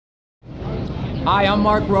Hi, I'm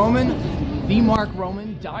Mark Roman,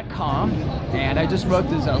 myMark.TV.com, and I just wrote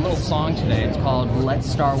this little song today. It's called Let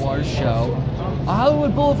Star Wars Show. A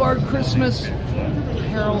Hollywood Boulevard Christmas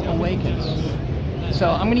Carol Awakens. So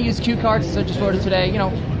I'm going to use cue cards as I just wrote it today, you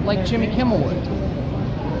know, like Jimmy Kimmel would.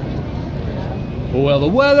 Well, the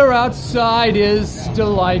weather outside is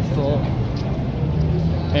delightful,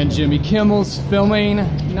 and Jimmy Kimmel's filming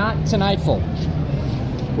not tonightful.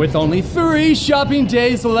 With only 3 shopping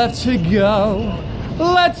days left to go,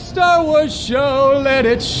 let Star Wars show, let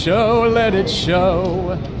it show, let it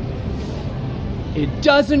show. It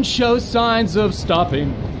doesn't show signs of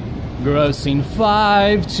stopping, grossing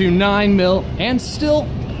 5 to 9 mil and still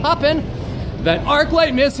popping. That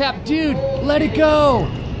ArcLight mishap, dude, let it go.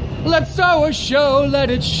 Let Star Wars show, let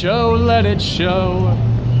it show, let it show.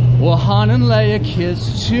 Will Han and Leia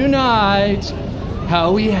kiss tonight?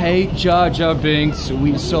 How we hate Jar Jar Binks,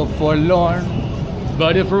 we so forlorn.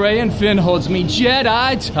 But if Rey and Finn holds me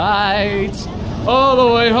Jedi tight, all the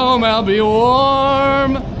way home I'll be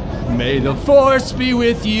warm. May the Force be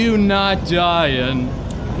with you, not dying.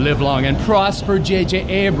 Live long and prosper, J.J.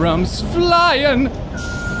 Abrams flying.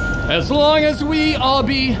 As long as we all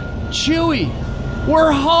be Chewie,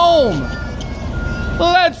 we're home.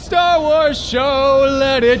 Let Star Wars show,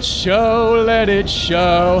 let it show, let it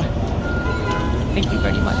show. Thank you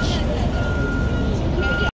very much.